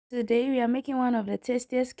Today we are making one of the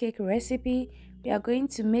tastiest cake recipe. We are going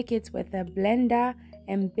to make it with a blender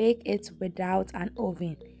and bake it without an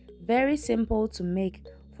oven. Very simple to make.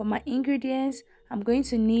 For my ingredients, I'm going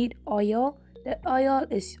to need oil. The oil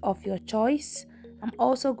is of your choice. I'm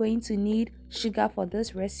also going to need sugar for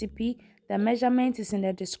this recipe. The measurement is in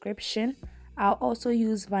the description. I'll also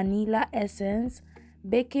use vanilla essence,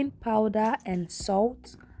 baking powder and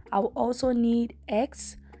salt. I'll also need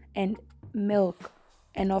eggs and milk.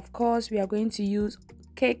 And of course, we are going to use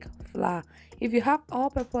cake flour. If you have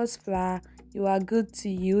all-purpose flour, you are good to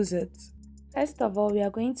use it. First of all, we are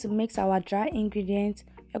going to mix our dry ingredients.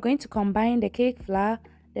 We are going to combine the cake flour,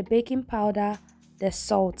 the baking powder, the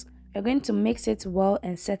salt. We are going to mix it well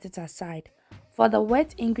and set it aside. For the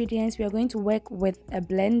wet ingredients, we are going to work with a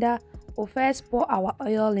blender. We'll first pour our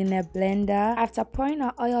oil in a blender. After pouring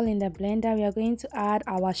our oil in the blender, we are going to add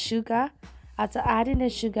our sugar. After adding the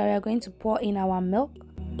sugar, we are going to pour in our milk.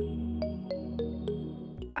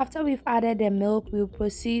 After we've added the milk, we'll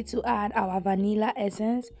proceed to add our vanilla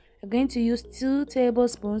essence. We're going to use 2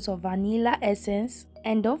 tablespoons of vanilla essence.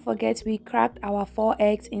 And don't forget, we cracked our 4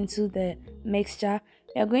 eggs into the mixture.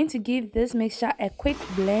 We are going to give this mixture a quick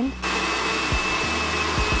blend.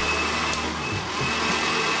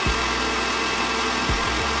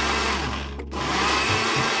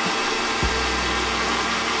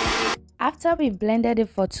 After we've blended it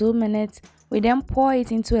for 2 minutes, we then pour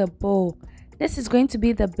it into a bowl. This is going to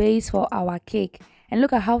be the base for our cake. And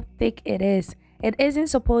look at how thick it is. It isn't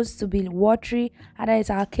supposed to be watery,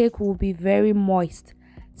 otherwise our cake will be very moist.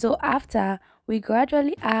 So after, we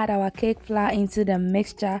gradually add our cake flour into the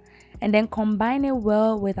mixture and then combine it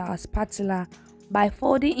well with our spatula. By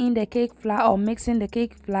folding in the cake flour or mixing the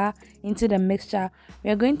cake flour into the mixture,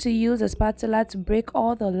 we are going to use a spatula to break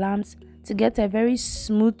all the lumps to get a very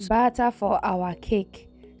smooth batter for our cake.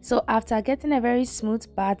 So after getting a very smooth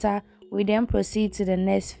batter, we then proceed to the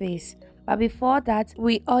next phase. But before that,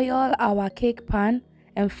 we oil our cake pan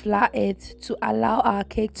and flour it to allow our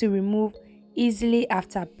cake to remove easily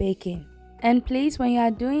after baking. And please, when you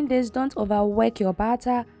are doing this, don't overwork your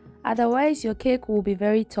batter, otherwise your cake will be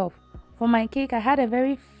very tough. For my cake, I had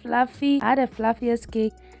the fluffiest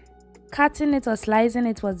cake. Cutting it or slicing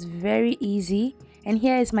it was very easy. And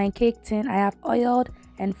here is my cake tin. I have oiled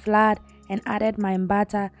and floured and added my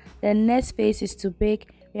batter. The next phase is to bake.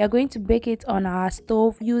 We are going to bake it on our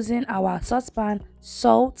stove using our saucepan,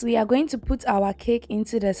 salt. We are going to put our cake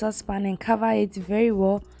into the saucepan and cover it very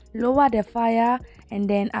well. Lower the fire and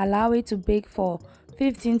then allow it to bake for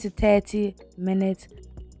 15 to 30 minutes.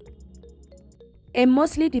 It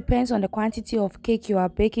mostly depends on the quantity of cake you are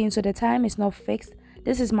baking, so the time is not fixed.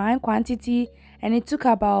 This is my quantity and it took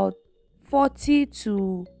about 40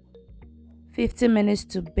 to 50 minutes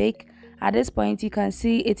to bake. At this point, you can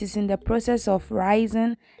see it is in the process of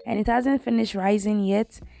rising and it hasn't finished rising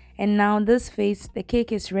yet. And now this phase, the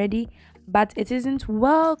cake is ready, but it isn't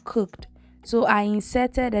well cooked. So I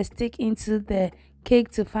inserted a stick into the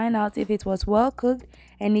cake to find out if it was well cooked,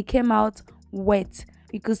 and it came out wet.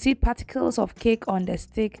 You could see particles of cake on the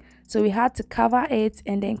stick, so we had to cover it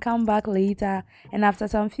and then come back later, and after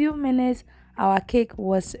some few minutes our cake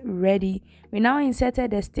was ready. We now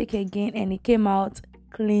inserted the stick again and it came out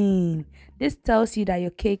clean. This tells you that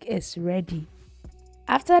your cake is ready.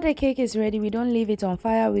 After the cake is ready, we don't leave it on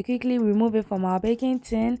fire. We quickly remove it from our baking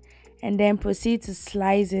tin and then proceed to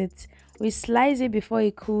slice it. We slice it before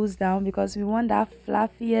it cools down because we want that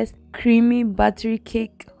fluffiest, creamy, buttery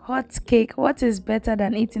cake, hot cake. What is better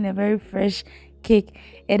than eating a very fresh cake?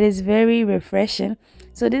 It is very refreshing.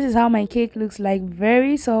 So this is how my cake looks like,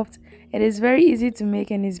 very soft. It is very easy to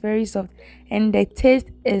make and it's very soft, and the taste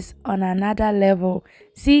is on another level.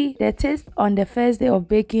 See, the taste on the first day of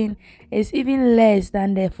baking is even less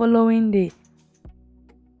than the following day.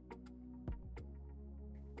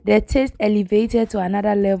 The taste elevated to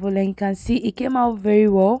another level and you can see it came out very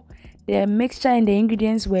well. The mixture and the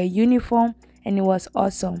ingredients were uniform and it was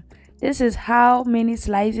awesome. This is how many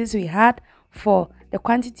slices we had for the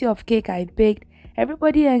quantity of cake I baked.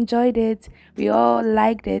 Everybody enjoyed it. We all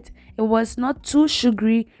liked it. It was not too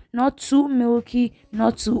sugary, not too milky,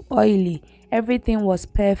 not too oily. Everything was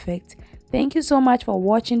perfect. Thank you so much for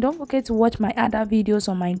watching. Don't forget to watch my other videos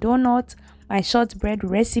on my donut, my shortbread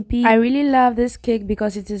recipe. I really love this cake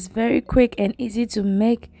because it is very quick and easy to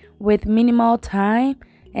make with minimal time,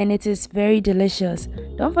 and it is very delicious.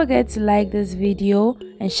 Don't forget to like this video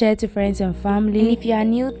and share to friends and family. And if you are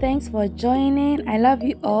new, thanks for joining. I love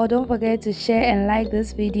you all. Don't forget to share and like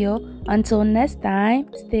this video. Until next time,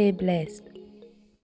 stay blessed.